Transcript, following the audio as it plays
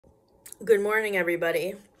Good morning,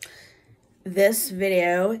 everybody. This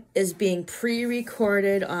video is being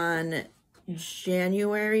pre-recorded on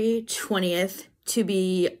January 20th to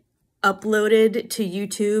be uploaded to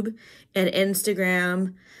YouTube and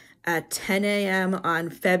Instagram at 10 a.m.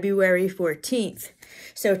 on February 14th.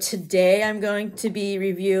 So today I'm going to be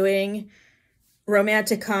reviewing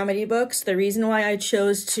romantic comedy books. The reason why I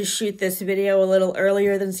chose to shoot this video a little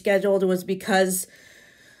earlier than scheduled was because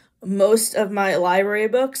most of my library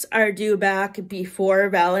books are due back before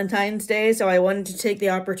Valentine's Day, so I wanted to take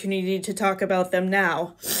the opportunity to talk about them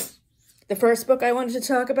now. The first book I wanted to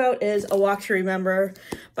talk about is A Walk to Remember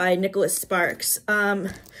by Nicholas Sparks.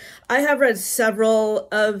 I have read several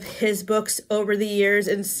of his books over the years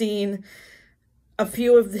and seen a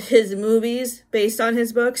few of his movies based on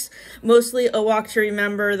his books, mostly A Walk to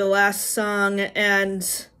Remember, The Last Song,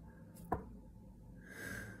 and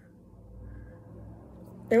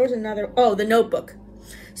there was another, The Notebook.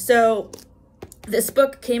 So this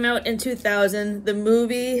book came out in 2000. The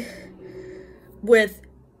movie with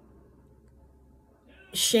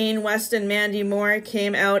Shane West and Mandy Moore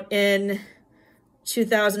came out in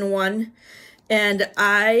 2001. And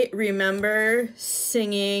I remember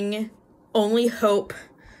singing Only Hope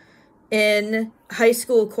in high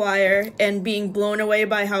school choir and being blown away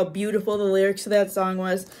by how beautiful the lyrics of that song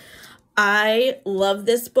was. I love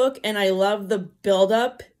this book, and I love the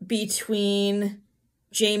buildup between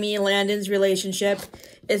Jamie and Landon's relationship.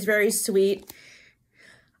 It's very sweet.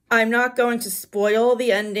 I'm not going to spoil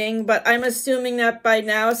the ending, but I'm assuming that by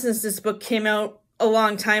now, since this book came out a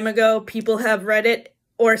long time ago, people have read it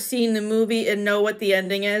or seen the movie and know what the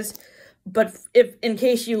ending is. But if, in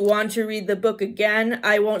case you want to read the book again,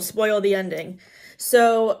 I won't spoil the ending.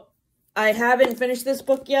 So I haven't finished this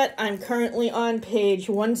book yet. I'm currently on page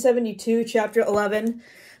 172, chapter 11,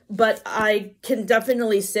 but I can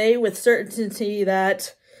definitely say with certainty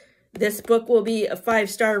that this book will be a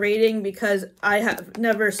 5-star rating because I have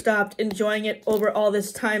never stopped enjoying it over all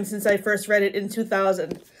this time since I first read it in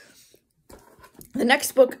 2000. The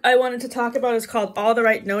next book I wanted to talk about is called All the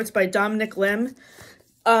Right Notes by Dominic Lynn.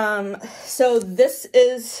 So this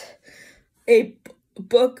is a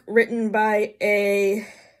book written by a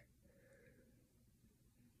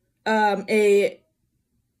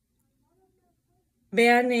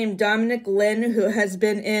man named Dominic Lynn, who has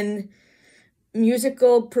been in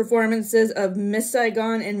musical performances of Miss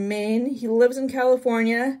Saigon in Maine. He lives in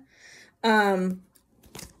California. And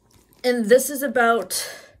this is about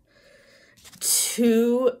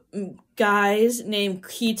two guys named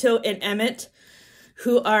Keto and Emmett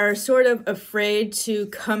who are sort of afraid to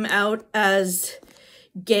come out as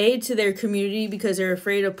gay to their community because they're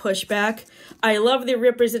afraid of pushback. I love the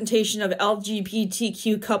representation of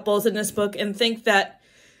LGBTQ couples in this book and think that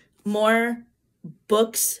more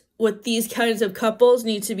books with these kinds of couples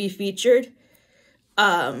need to be featured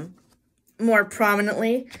more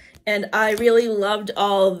prominently. And I really loved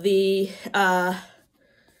all the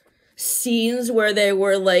scenes where they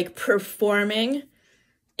were like performing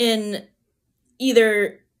in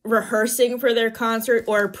either rehearsing for their concert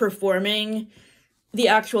or performing the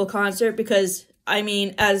actual concert, because I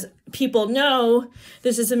mean, as people know,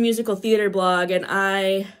 this is a musical theater blog and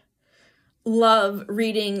I love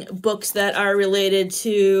reading books that are related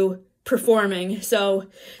to performing. So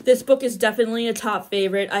this book is definitely a top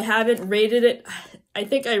favorite. I haven't rated it. I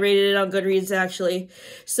think I rated it on Goodreads actually.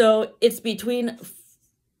 So it's between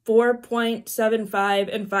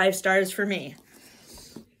 4.75 and 5 stars for me.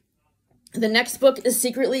 The next book is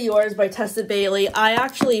Secretly Yours by Tessa Bailey. I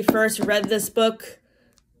actually first read this book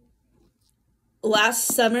last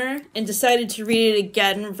summer and decided to read it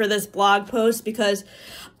again for this blog post because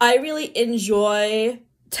I really enjoy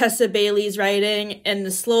Tessa Bailey's writing and the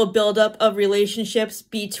slow buildup of relationships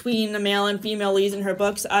between the male and female leads in her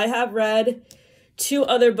books. I have read 2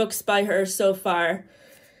 other books by her so far,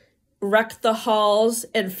 Wreck the Halls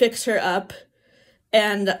and Fix Her Up,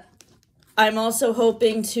 and I'm also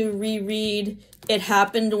hoping to reread It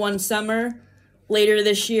Happened One Summer later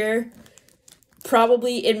this year,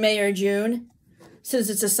 probably in May or June, since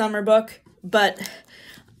it's a summer book. But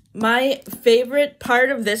my favorite part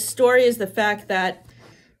of this story is the fact that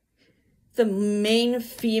the main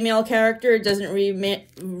female character doesn't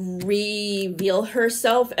reveal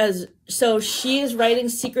herself as, so she is writing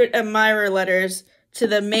secret admirer letters to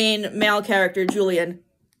the main male character, Julian.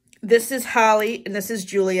 This is Holly and this is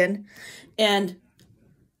Julian. And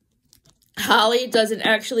Holly doesn't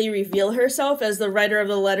actually reveal herself as the writer of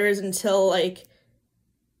the letters until like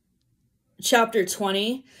chapter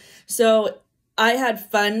 20. So I had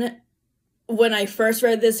fun when I first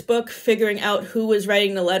read this book, figuring out who was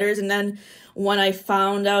writing the letters, and then when I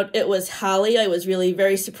found out it was Holly, I was really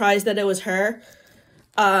very surprised that it was her.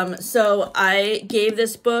 So I gave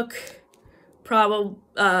this book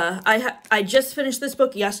I just finished this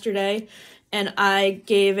book yesterday, and I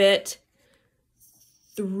gave it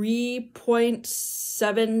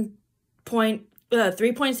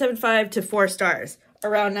 3.75 to 4 stars,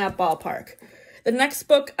 around that ballpark. The next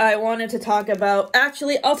book I wanted to talk about,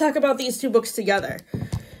 actually, I'll talk about these 2 books together.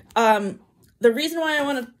 The reason why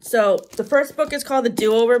the first book is called The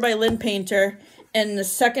Do-Over by Lynn Painter, and the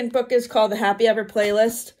second book is called The Happy Ever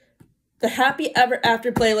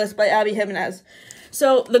After Playlist by Abby Jimenez.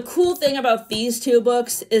 So the cool thing about these 2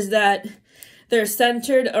 books is that they're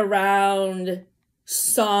centered around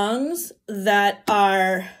songs that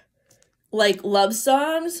are like love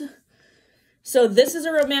songs. So this is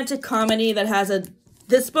a romantic comedy that has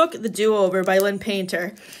this book, The Do-Over by Lynn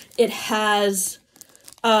Painter. It has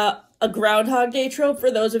a Groundhog Day trope. For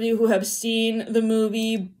those of you who have seen the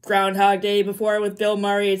movie Groundhog Day before with Bill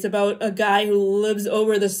Murray, it's about a guy who lives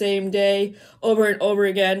over the same day over and over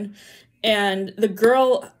again. And the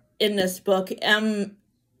girl in this book, Emily,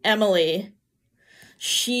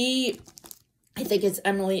 I think it's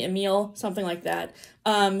Emile, something like that.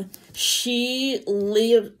 She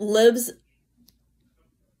lives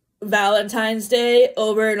Valentine's Day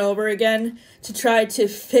over and over again to try to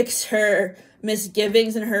fix her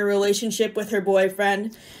misgivings in her relationship with her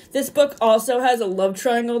boyfriend. This book also has a love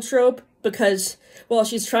triangle trope because while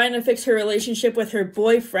she's trying to fix her relationship with her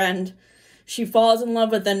boyfriend, she falls in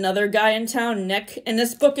love with another guy in town, Nick, and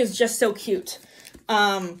this book is just so cute.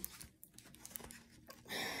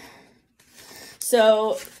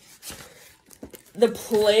 So the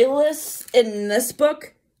playlist in this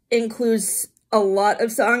book includes a lot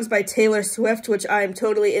of songs by Taylor Swift, which I'm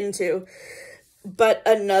totally into. But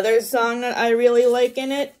another song that I really like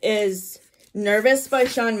in it is Nervous by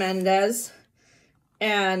Shawn Mendes.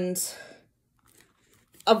 And,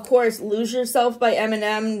 of course, Lose Yourself by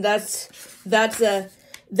Eminem. That's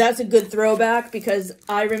a good throwback because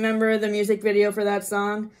I remember the music video for that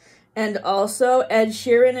song. And also, Ed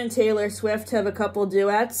Sheeran and Taylor Swift have a couple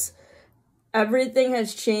duets. Everything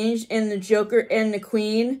Has Changed in The Joker and the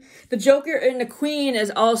Queen. The Joker and the Queen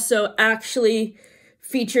is also actually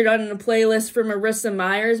featured on the playlist for Marissa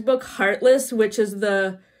Meyer's book, Heartless, which is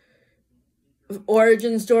the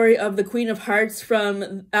origin story of the Queen of Hearts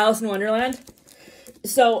from Alice in Wonderland.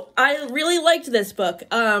 So I really liked this book.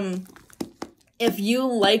 If you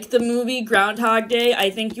like the movie Groundhog Day, I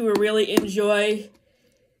think you will really enjoy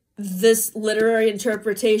this literary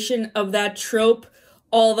interpretation of that trope,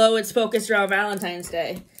 although it's focused around Valentine's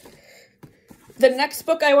Day. The next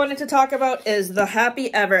book I wanted to talk about is The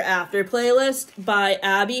Happy Ever After Playlist by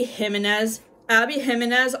Abby Jimenez. Abby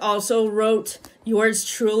Jimenez also wrote Yours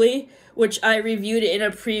Truly, which I reviewed in a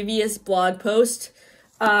previous blog post.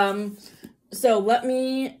 So let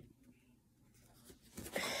me...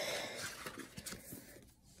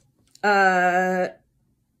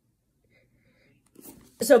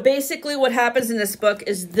 So basically what happens in this book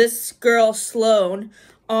is this girl, Sloane,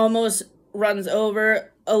 almost runs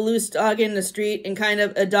over a loose dog in the street and kind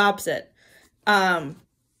of adopts it.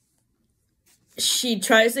 She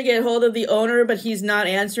tries to get hold of the owner, but he's not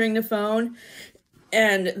answering the phone.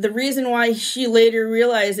 And the reason why she later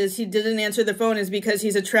realizes he didn't answer the phone is because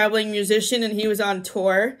he's a traveling musician and he was on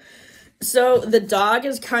tour. So the dog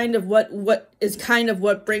is kind of what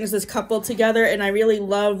brings this couple together, and I really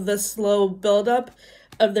love the slow buildup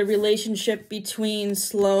of the relationship between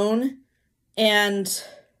Sloane and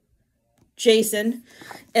Jason.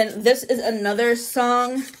 And this is another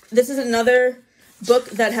book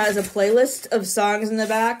that has a playlist of songs in the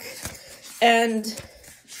back. And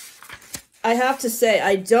I have to say,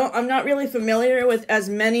 I'm not really familiar with as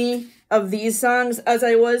many of these songs as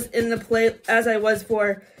I was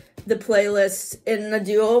for the playlist in the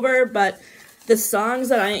Do-Over, but the songs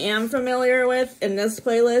that I am familiar with in this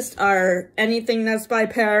playlist are Anything That's by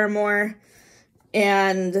Paramore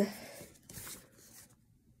and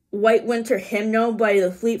White Winter Hymnal by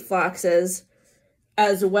the Fleet Foxes,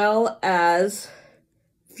 as well as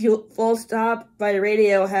Full Stop by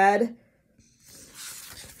Radiohead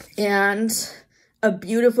and A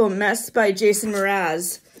Beautiful Mess by Jason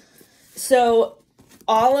Mraz. So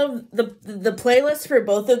all of the playlists for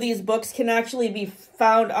both of these books can actually be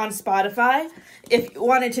found on Spotify if you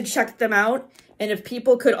wanted to check them out. And if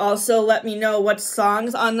people could also let me know what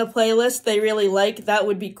songs on the playlist they really like, that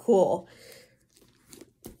would be cool.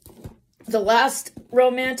 The last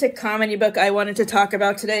romantic comedy book I wanted to talk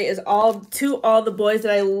about today is All the Boys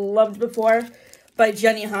That I Loved Before by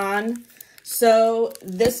Jenny Han. So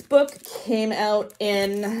this book came out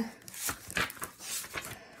in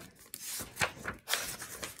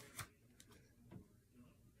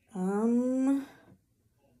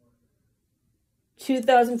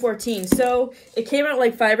 2014. So it came out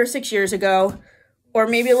like 5 or 6 years ago, or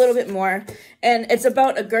maybe a little bit more. And it's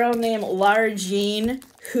about a girl named Lara Jean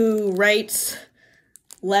who writes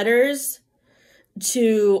letters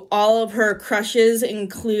to all of her crushes,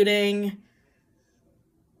 including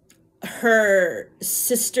her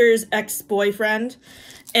sister's ex-boyfriend.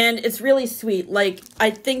 And it's really sweet. Like, I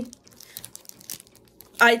think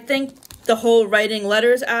the whole writing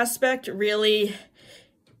letters aspect really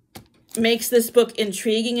makes this book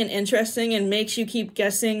intriguing and interesting and makes you keep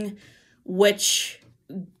guessing which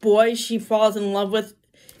boy she falls in love with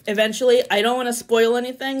eventually. I don't want to spoil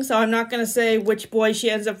anything, so I'm not going to say which boy she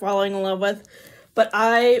ends up falling in love with. But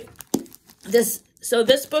this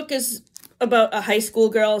book is about a high school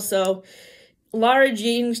girl, so Lara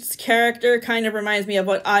Jean's character kind of reminds me of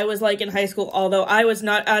what I was like in high school, although I was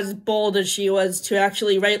not as bold as she was to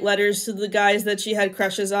actually write letters to the guys that she had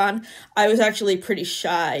crushes on. I was actually pretty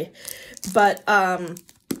shy. But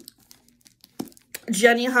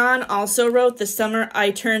Jenny Han also wrote The Summer I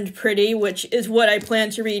Turned Pretty, which is what I plan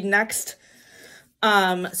to read next.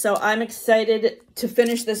 So I'm excited to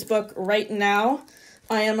finish this book right now.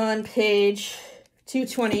 I am on page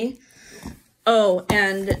 220. Oh,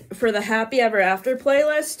 and for the Happy Ever After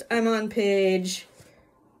playlist, I'm on page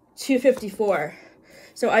 254.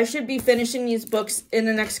 So I should be finishing these books in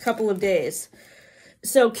the next couple of days.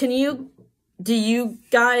 So do you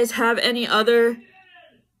guys have any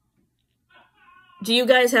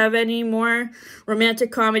more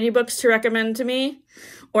romantic comedy books to recommend to me?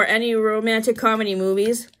 Or any romantic comedy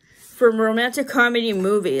movies? For romantic comedy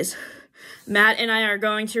movies, Matt and I are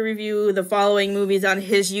going to review the following movies on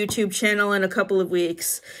his YouTube channel in a couple of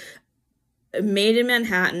weeks. Made in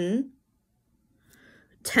Manhattan,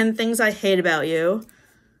 10 Things I Hate About You,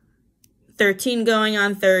 13 Going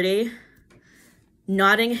on 30,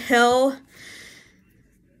 Notting Hill,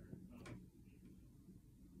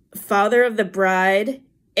 Father of the Bride,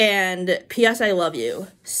 and P.S. I Love You.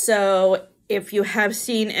 So if you have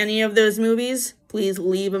seen any of those movies, please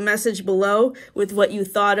leave a message below with what you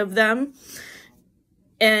thought of them.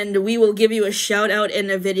 And we will give you a shout out in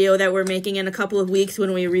a video that we're making in a couple of weeks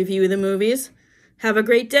when we review the movies. Have a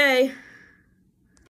great day.